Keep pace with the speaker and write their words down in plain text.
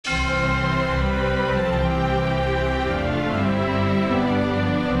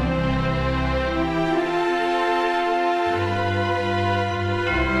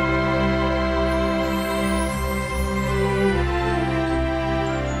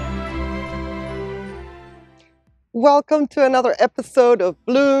Welcome to another episode of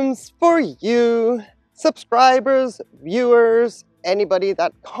Blooms for You. Subscribers, viewers, anybody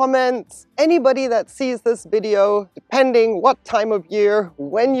that comments, anybody that sees this video, depending what time of year,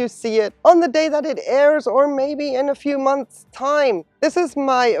 when you see it, on the day that it airs, or maybe in a few months' time. This is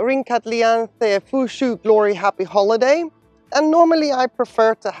my Rincatlianthe Fushu Glory Happy Holiday. And normally I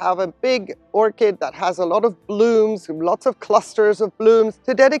prefer to have a big orchid that has a lot of blooms, lots of clusters of blooms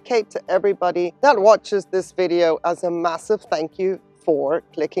to dedicate to everybody that watches this video as a massive thank you for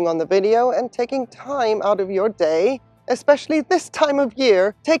clicking on the video and taking time out of your day, especially this time of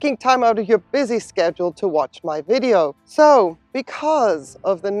year, taking time out of your busy schedule to watch my video. So, because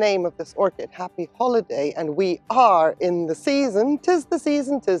of the name of this orchid, Happy Holiday, and we are in the season, 'tis the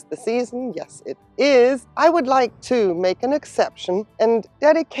season, 'tis the season, yes it is, I would like to make an exception and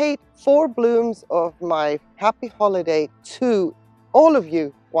dedicate 4 blooms of my Happy Holiday to all of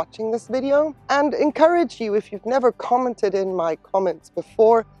you watching this video, and encourage you, if you've never commented in my comments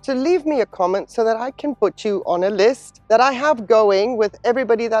before, to leave me a comment so that I can put you on a list that I have going with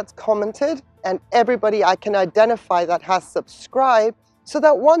everybody that's commented and everybody I can identify that has subscribed, so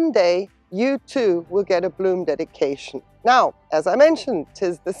that one day you too will get a bloom dedication. Now, as I mentioned,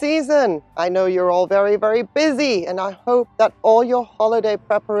 'tis the season. I know you're all very, very busy, and I hope that all your holiday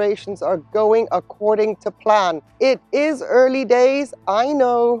preparations are going according to plan. It is early days. I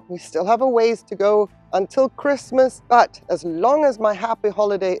know we still have a ways to go until Christmas, but as long as my Happy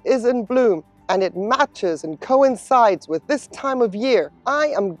Holiday is in bloom and it matches and coincides with this time of year, I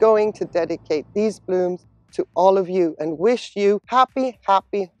am going to dedicate these blooms to all of you and wish you happy,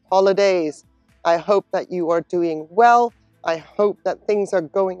 happy holidays. I hope that you are doing well. I hope that things are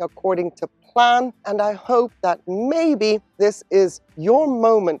going according to plan. And I hope that maybe this is your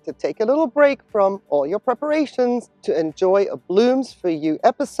moment to take a little break from all your preparations to enjoy a Blooms for You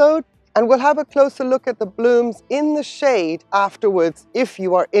episode. And we'll have a closer look at the blooms in the shade afterwards if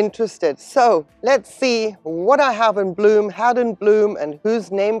you are interested. So let's see what I have in bloom, had in bloom, and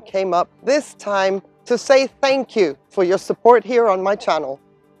whose name came up this time to say thank you for your support here on my channel.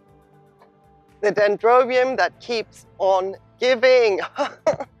 The dendrobium that keeps on giving.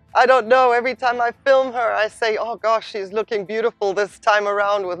 I don't know, every time I film her, I say, oh gosh, she's looking beautiful this time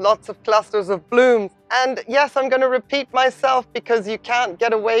around with lots of clusters of blooms. And yes, I'm going to repeat myself because you can't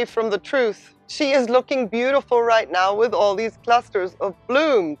get away from the truth. She is looking beautiful right now with all these clusters of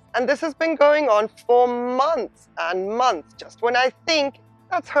blooms. And this has been going on for months and months. Just when I think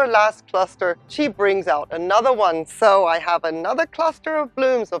that's her last cluster, she brings out another one. So I have another cluster of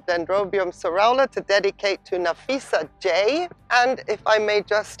blooms of Dendrobium ceroula to dedicate to Nafisa J. And if I may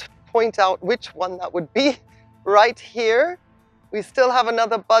just point out which one that would be, right here. We still have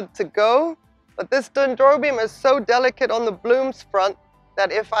another bud to go, but this Dendrobium is so delicate on the blooms front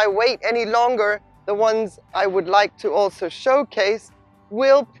that if I wait any longer, the ones I would like to also showcase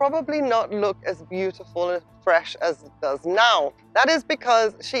will probably not look as beautiful and fresh as it does now. That is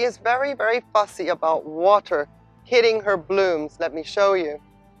because she is very, very fussy about water hitting her blooms. Let me show you.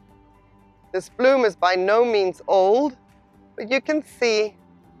 This bloom is by no means old, but you can see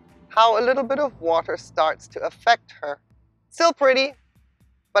how a little bit of water starts to affect her. Still pretty,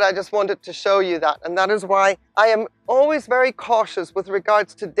 but I just wanted to show you that. And that is why I am always very cautious with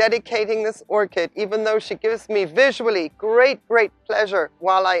regards to dedicating this orchid, even though she gives me visually great, great pleasure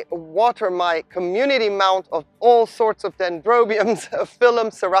while I water my community mount of all sorts of dendrobiums,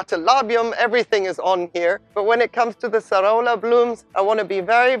 phyllum, ceratolabium, everything is on here. But when it comes to the ceroula blooms, I want to be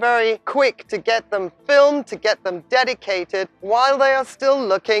very, very quick to get them filmed, to get them dedicated while they are still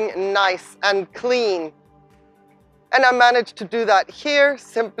looking nice and clean. And I managed to do that here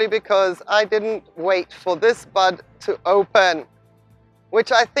simply because I didn't wait for this bud to open,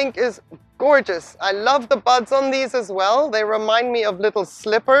 which I think is gorgeous. I love the buds on these as well. They remind me of little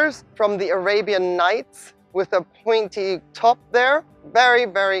slippers from the Arabian Nights with a pointy top there. Very,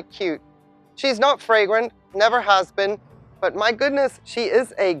 very cute. She's not fragrant, never has been, but my goodness, she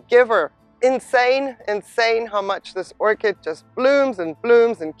is a giver. Insane, insane how much this orchid just blooms and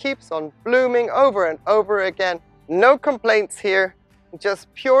blooms and keeps on blooming over and over again. No complaints here,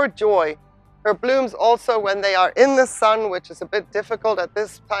 just pure joy. Her blooms also, when they are in the sun, which is a bit difficult at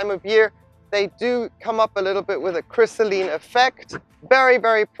this time of year, they do come up a little bit with a crystalline effect. Very,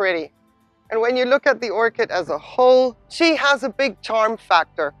 very pretty. And when you look at the orchid as a whole, she has a big charm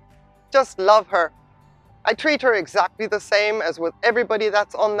factor. Just love her. I treat her exactly the same as with everybody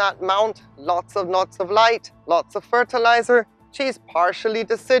that's on that mount. Lots of light, lots of fertilizer. She's partially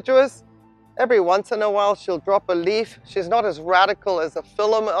deciduous. Every once in a while, she'll drop a leaf. She's not as radical as a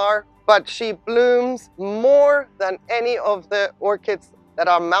phyllum are, but she blooms more than any of the orchids that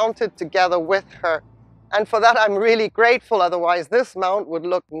are mounted together with her. And for that, I'm really grateful. Otherwise, this mount would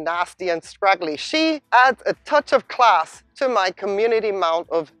look nasty and scraggly. She adds a touch of class to my community mount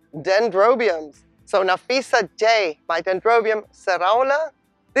of dendrobiums. So Nafisa J, my dendrobium Seraula,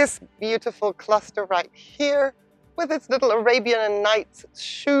 this beautiful cluster right here with its little Arabian Nights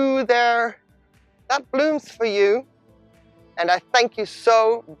shoe there, that blooms for you. And I thank you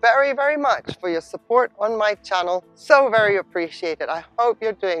so very, very much for your support on my channel. So very appreciated. I hope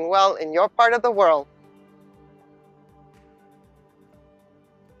you're doing well in your part of the world.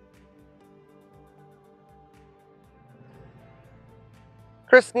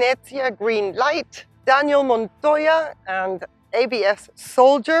 Krasnetia Green Light, Daniel Montoya, and ABS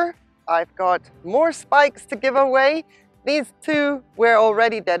Soldier. I've got more spikes to give away. These two were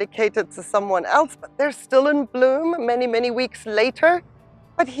already dedicated to someone else, but they're still in bloom many, many weeks later.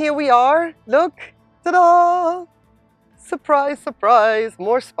 But here we are. Look, ta-da! Surprise, surprise,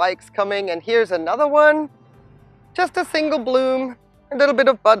 more spikes coming. And here's another one. Just a single bloom, a little bit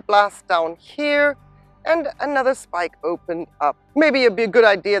of bud blast down here, and another spike opened up. Maybe it'd be a good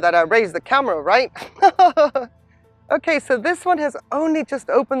idea that I raise the camera, right? Okay, so this one has only just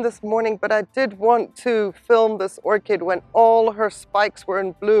opened this morning, but I did want to film this orchid when all her spikes were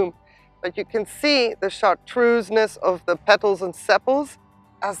in bloom. But you can see the chartreuseness of the petals and sepals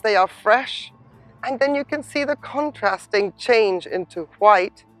as they are fresh. And then you can see the contrasting change into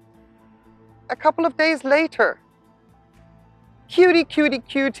white a couple of days later. Cutie, cutie,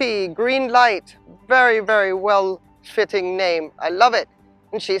 cutie, Green Light. Very, very well-fitting name. I love it.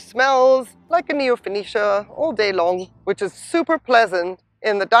 And she smells like a Neophonetia all day long, which is super pleasant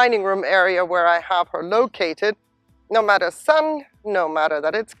in the dining room area where I have her located. No matter sun, no matter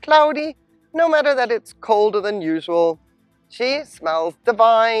that it's cloudy, no matter that it's colder than usual. She smells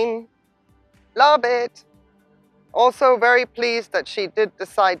divine. Love it. Also very pleased that she did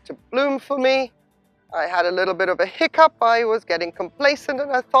decide to bloom for me. I had a little bit of a hiccup. I was getting complacent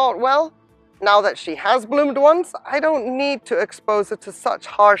and I thought, well, now that she has bloomed once, I don't need to expose her to such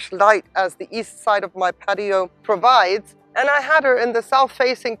harsh light as the east side of my patio provides. And I had her in the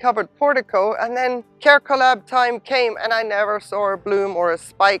south-facing covered portico, and then care collab time came and I never saw her bloom or a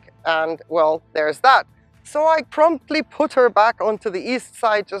spike, and well, there's that. So I promptly put her back onto the east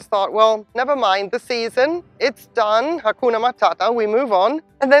side, just thought, well, never mind the season, it's done, Hakuna Matata, we move on.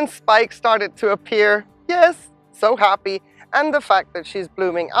 And then spikes started to appear. Yes, so happy. And the fact that she's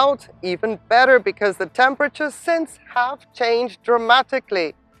blooming out, even better, because the temperatures since have changed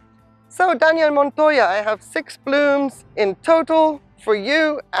dramatically. So Daniel Montoya, I have 6 blooms in total for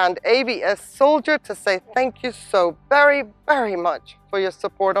you and ABS Soldier to say thank you so very, very much for your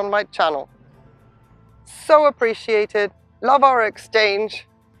support on my channel. So appreciated. Love our exchange.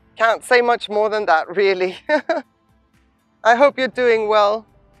 Can't say much more than that, really. I hope you're doing well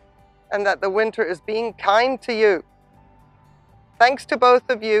and that the winter is being kind to you. Thanks to both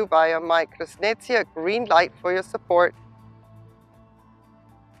of you via my Krasnetia Green Light for your support.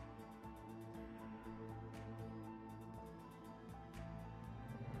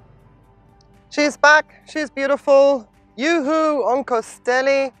 She's back. She's beautiful. Yoo-hoo,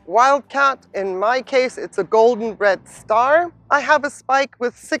 Oncostelli, Wildcat. In my case, it's a golden red star. I have a spike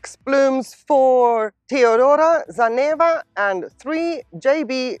with 6 blooms for Theodora Zaneva and 3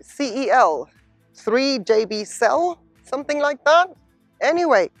 JB CEL. 3 JB Cell, something like that.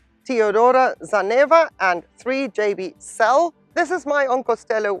 Anyway, Theodora Zaneva and 3 JB Cell. This is my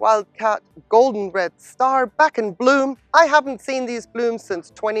Oncostelli Wildcat golden red star back in bloom. I haven't seen these blooms since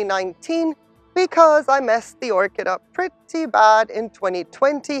 2019. Because I messed the orchid up pretty bad in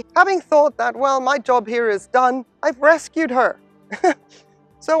 2020, having thought that, well, my job here is done, I've rescued her.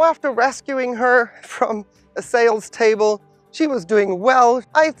 So after rescuing her from a sales table, she was doing well.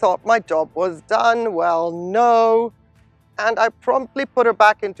 I thought my job was done. Well, no. And I promptly put her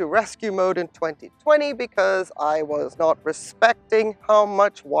back into rescue mode in 2020 because I was not respecting how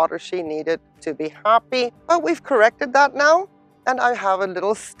much water she needed to be happy. But we've corrected that now. And I have a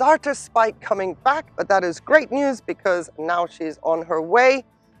little starter spike coming back, but that is great news because now she's on her way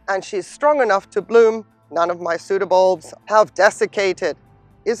and she's strong enough to bloom. None of my pseudobulbs have desiccated.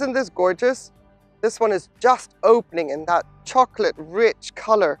 Isn't this gorgeous? This one is just opening in that chocolate rich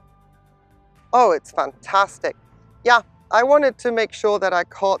color. Oh, it's fantastic. Yeah, I wanted to make sure that I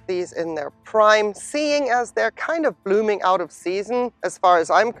caught these in their prime, seeing as they're kind of blooming out of season as far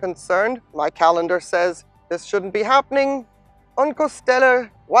as I'm concerned. My calendar says this shouldn't be happening. Oncostelli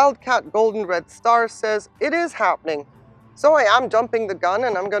Wildcat Golden Red Star says it is happening. So I am jumping the gun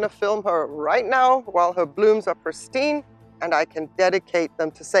and I'm going to film her right now while her blooms are pristine, and I can dedicate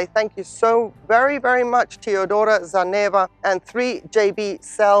them to say thank you so very, very much, Theodora Zaneva and 3 JB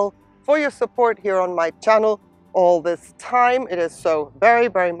Cell, for your support here on my channel all this time. It is so very,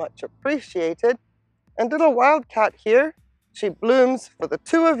 very much appreciated. And little Wildcat here, she blooms for the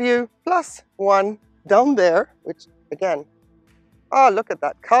two of you, plus one down there, which again, oh, look at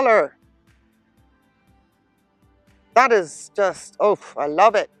that color. That is just, oh, I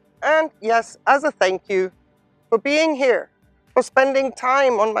love it. And yes, as a thank you for being here, for spending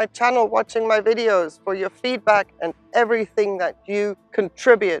time on my channel, watching my videos, for your feedback and everything that you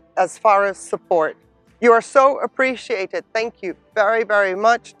contribute as far as support. You are so appreciated. Thank you very, very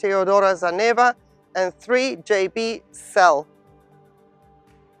much, Teodora Zaneva and 3JB Cell.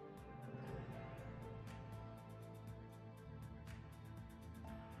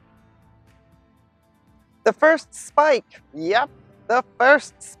 The first spike, yep, the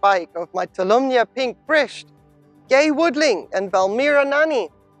first spike of my Tolumnia Pink Brisht, Gay Woodling and Valmira Nani.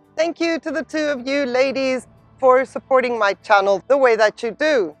 Thank you to the two of you ladies for supporting my channel the way that you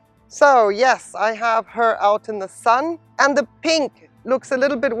do. So yes, I have her out in the sun and the pink looks a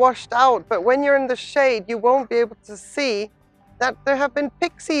little bit washed out, but when you're in the shade, you won't be able to see that there have been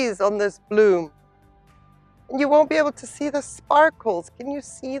pixies on this bloom. And you won't be able to see the sparkles. Can you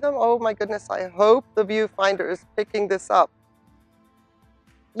see them? Oh my goodness, I hope the viewfinder is picking this up.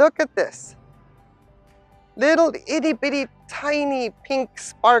 Look at this. Little itty bitty tiny pink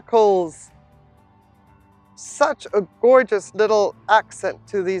sparkles. Such a gorgeous little accent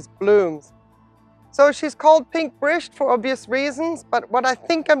to these blooms. So she's called Pink Brisht for obvious reasons, but what I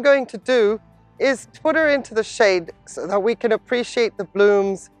think I'm going to do is put her into the shade so that we can appreciate the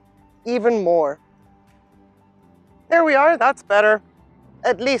blooms even more. There we are, that's better.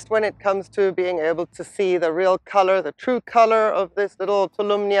 At least when it comes to being able to see the real color, the true color of this little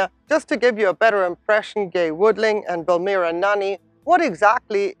Tolumnia. Just to give you a better impression, Gay Woodling and Valmira Nani, what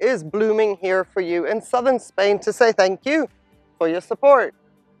exactly is blooming here for you in southern Spain to say thank you for your support?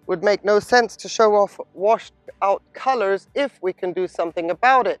 Would make no sense to show off washed out colors if we can do something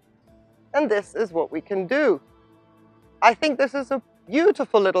about it. And this is what we can do. I think this is a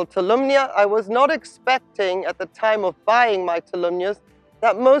beautiful little Tolumnia. I was not expecting at the time of buying my Tolumnias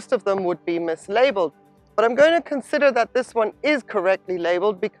that most of them would be mislabeled. But I'm going to consider that this one is correctly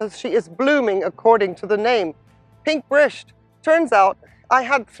labeled because she is blooming according to the name. Pink Brisht. Turns out I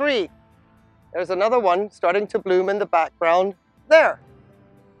had three. There's another one starting to bloom in the background there.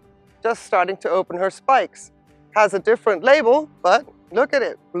 Just starting to open her spikes. Has a different label, but look at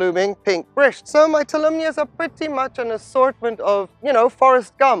it, blooming Pink Brisht. So my Tolumnias are pretty much an assortment of, you know,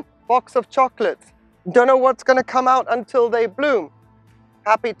 Forrest Gump, box of chocolates. Don't know what's going to come out until they bloom.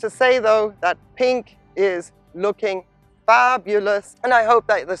 Happy to say though that pink is looking fabulous, and I hope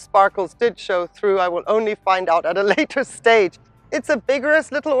that the sparkles did show through. I will only find out at a later stage. It's a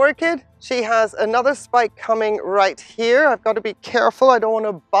vigorous little orchid. She has another spike coming right here. I've got to be careful, I don't want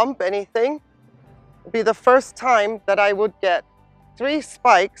to bump anything. It'll be the first time that I would get 3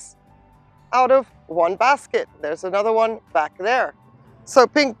 spikes out of one basket. There's another one back there. So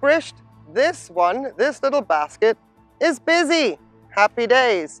Pink Brisht, this one, this little basket is busy. Happy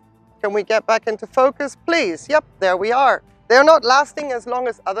days. Can we get back into focus, please? Yep, there we are. They're not lasting as long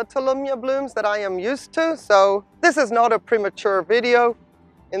as other Tolumnia blooms that I am used to, so this is not a premature video.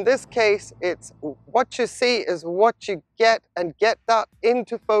 In this case, it's what you see is what you get, and get that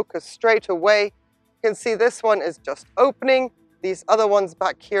into focus straight away. You can see this one is just opening. These other ones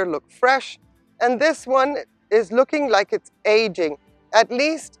back here look fresh, and this one is looking like it's aging, at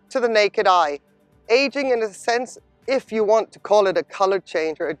least to the naked eye. Aging in a sense, if you want to call it a color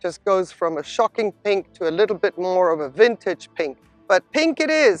changer, it just goes from a shocking pink to a little bit more of a vintage pink. But pink it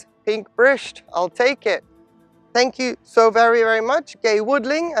is, Pink Brisht, I'll take it. Thank you so very, very much, Gay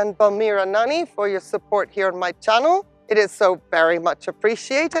Woodling and Valmira Nani, for your support here on my channel. It is so very much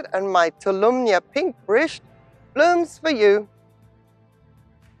appreciated, and my Tolumnia Pink Brisht blooms for you.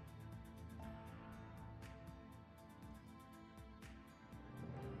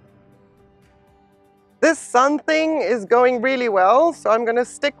 This sun thing is going really well, so I'm going to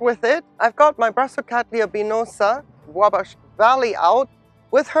stick with it. I've got my Brassicatlia binosa, Wabash Valley out,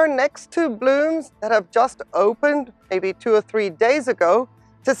 with her next 2 blooms that have just opened maybe 2 or 3 days ago,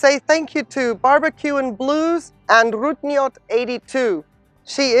 to say thank you to Barbecue and Blues and Rutniot 82.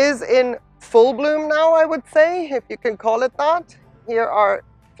 She is in full bloom now, I would say, if you can call it that. Here are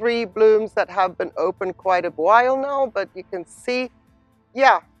 3 blooms that have been open quite a while now, but you can see,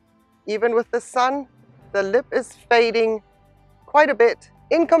 yeah, even with the sun, the lip is fading quite a bit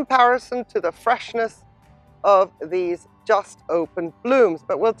in comparison to the freshness of these just opened blooms.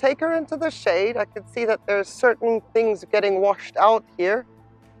 But we'll take her into the shade. I can see that there's certain things getting washed out here,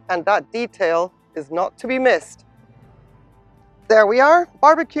 and that detail is not to be missed. There we are,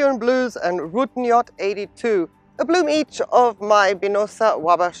 Barbecue and Blues and Rudniot 82. A bloom each of my Binosa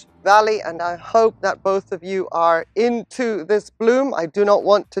Wabash Valley, and I hope that both of you are into this bloom. I do not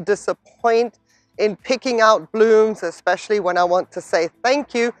want to disappoint in picking out blooms, especially when I want to say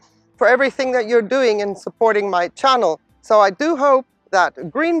thank you for everything that you're doing in supporting my channel. So I do hope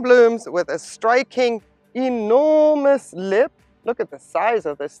that green blooms with a striking, enormous lip, look at the size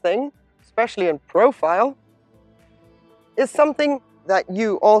of this thing, especially in profile, is something that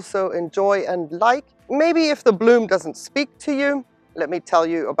you also enjoy and like. Maybe if the bloom doesn't speak to you, let me tell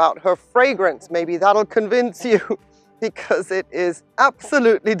you about her fragrance. Maybe that'll convince you because it is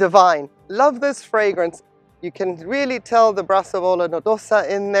absolutely divine. Love this fragrance. You can really tell the Brassavola nodosa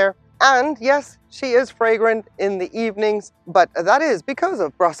in there. And yes, she is fragrant in the evenings, but that is because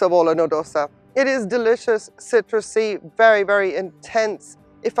of Brassavola nodosa. It is delicious, citrusy, very, very intense.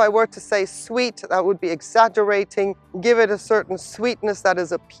 If I were to say sweet, that would be exaggerating. Give it a certain sweetness that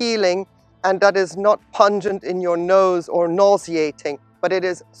is appealing and that is not pungent in your nose or nauseating. But it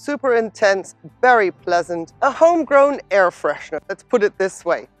is super intense, very pleasant, a homegrown air freshener. Let's put it this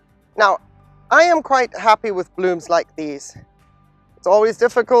way. Now, I am quite happy with blooms like these. It's always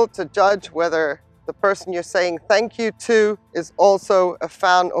difficult to judge whether the person you're saying thank you to is also a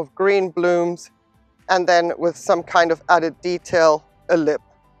fan of green blooms, and then with some kind of added detail, a lip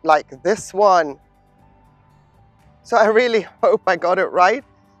like this one. So I really hope I got it right.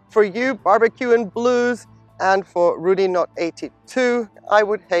 For you, Barbecue and Blues, and for Rudniot 82, I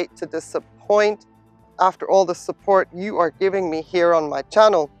would hate to disappoint after all the support you are giving me here on my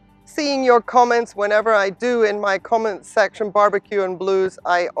channel. Seeing your comments whenever I do in my comment section, Barbecue and Blues,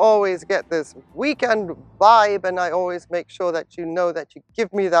 I always get this weekend vibe, and I always make sure that you know that you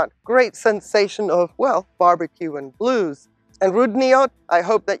give me that great sensation of, well, Barbecue and Blues. And Rudniot, I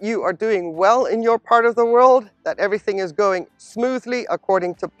hope that you are doing well in your part of the world, that everything is going smoothly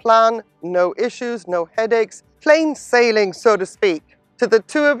according to plan, no issues, no headaches, plain sailing, so to speak. To the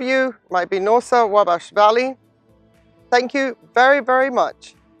two of you, my Binosa Wabash Valley, thank you very, very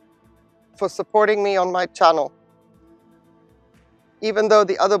much for supporting me on my channel. Even though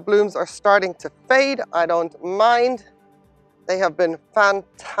the other blooms are starting to fade, I don't mind. They have been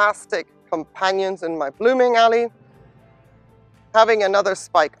fantastic companions in my blooming alley. Having another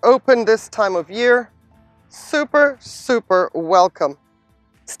spike open this time of year, super, super welcome.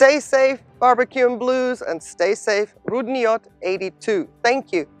 Stay safe, Barbecue and Blues, and stay safe, Rudniot 82.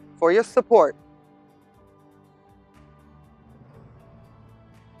 Thank you for your support.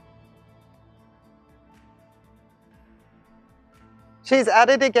 She's at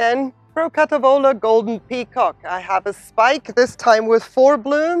it again. Procatavola Golden Peacock. I have a spike, this time with 4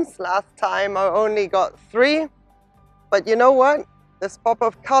 blooms. Last time I only got 3. But you know what? This pop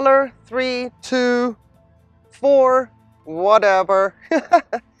of color, 3, 2, 4, whatever.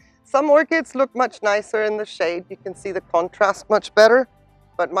 Some orchids look much nicer in the shade. You can see the contrast much better.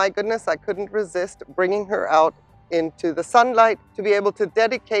 But my goodness, I couldn't resist bringing her out into the sunlight to be able to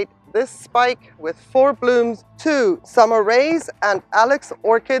dedicate this spike with 4 blooms to Summer Rays and Alex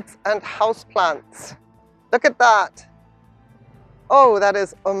Orchids and Houseplants. Look at that. Oh, that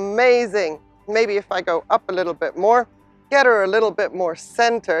is amazing. Maybe if I go up a little bit more, get her a little bit more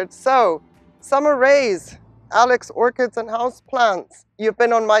centered. So, Summer Rays, Alex Orchids and Houseplants. You've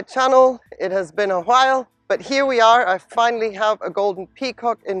been on my channel, it has been a while, but here we are. I finally have a golden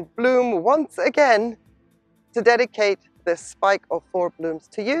peacock in bloom once again to dedicate this spike of 4 blooms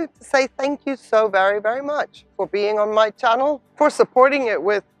to you, to say thank you so very, very much for being on my channel, for supporting it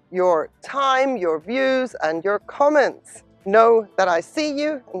with your time, your views, and your comments. Know that I see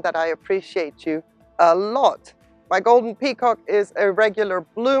you and that I appreciate you a lot. My golden peacock is a regular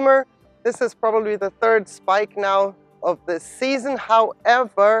bloomer. This is probably the 3rd spike now of this season.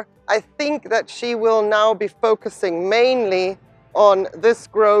 However, I think that she will now be focusing mainly on this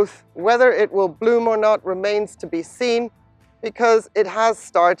growth. Whether it will bloom or not remains to be seen, because it has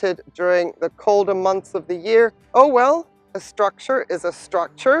started during the colder months of the year. Oh well, a structure is a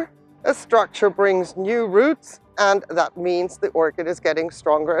structure. A structure brings new roots, and that means the orchid is getting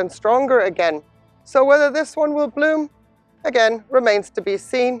stronger and stronger again. So whether this one will bloom, again, remains to be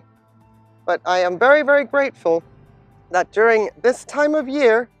seen. But I am very, very grateful that during this time of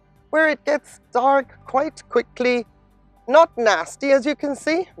year, where it gets dark quite quickly, not nasty as you can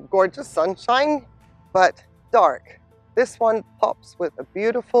see, gorgeous sunshine, but dark. This one pops with a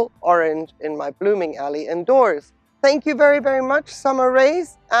beautiful orange in my blooming alley indoors. Thank you very, very much, Summer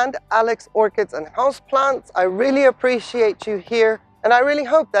Rays and Alex Orchids and Houseplants. I really appreciate you here, and I really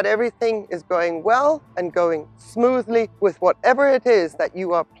hope that everything is going well and going smoothly with whatever it is that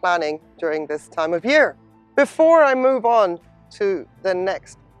you are planning during this time of year. Before I move on to the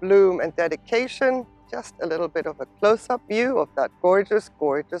next bloom and dedication. Just a little bit of a close-up view of that gorgeous,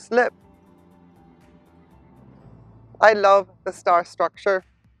 gorgeous lip. I love the star structure.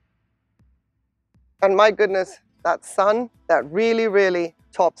 And my goodness, that sun, that really, really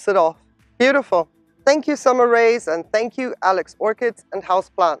tops it off. Beautiful. Thank you, Summer Rays, and thank you, Alex Orchids and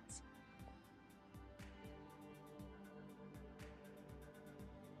Houseplants.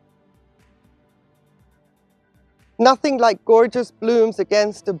 Nothing like gorgeous blooms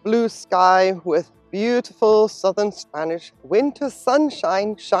against a blue sky with beautiful southern Spanish winter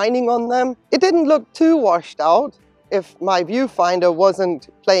sunshine shining on them. It didn't look too washed out. If my viewfinder wasn't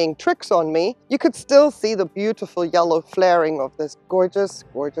playing tricks on me, you could still see the beautiful yellow flaring of this gorgeous,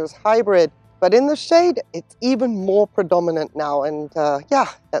 gorgeous hybrid. But in the shade, it's even more predominant now. And yeah,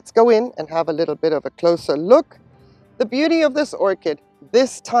 let's go in and have a little bit of a closer look. The beauty of this orchid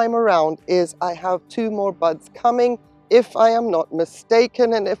this time around is I have 2 more buds coming, if I am not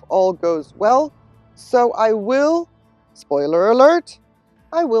mistaken, and if all goes well. So I will, spoiler alert,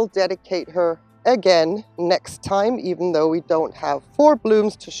 I will dedicate her again next time, even though we don't have 4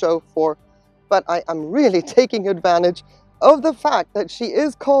 blooms to show for. But I am really taking advantage of the fact that she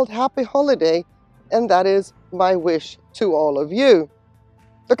is called Happy Holiday, and that is my wish to all of you.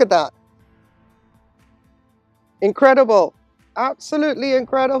 Look at that. Incredible. Absolutely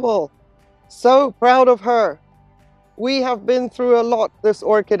incredible. So proud of her. We have been through a lot, this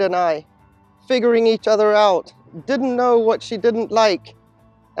orchid and I, figuring each other out. Didn't know what she didn't like.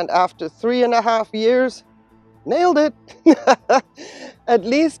 And after 3.5 years, nailed it. At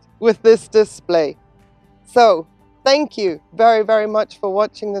least with this display. So thank you very, very much for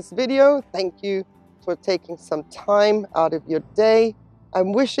watching this video. Thank you for taking some time out of your day.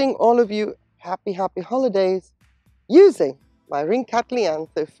 I'm wishing all of you happy, happy holidays using my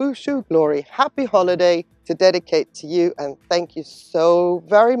Ringcatlianthe Fushu Glory Happy Holiday to dedicate to you, and thank you so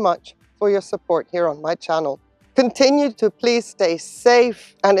very much for your support here on my channel. Continue to please stay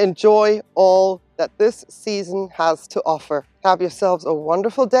safe and enjoy all that this season has to offer. Have yourselves a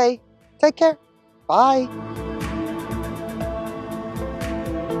wonderful day. Take care. Bye.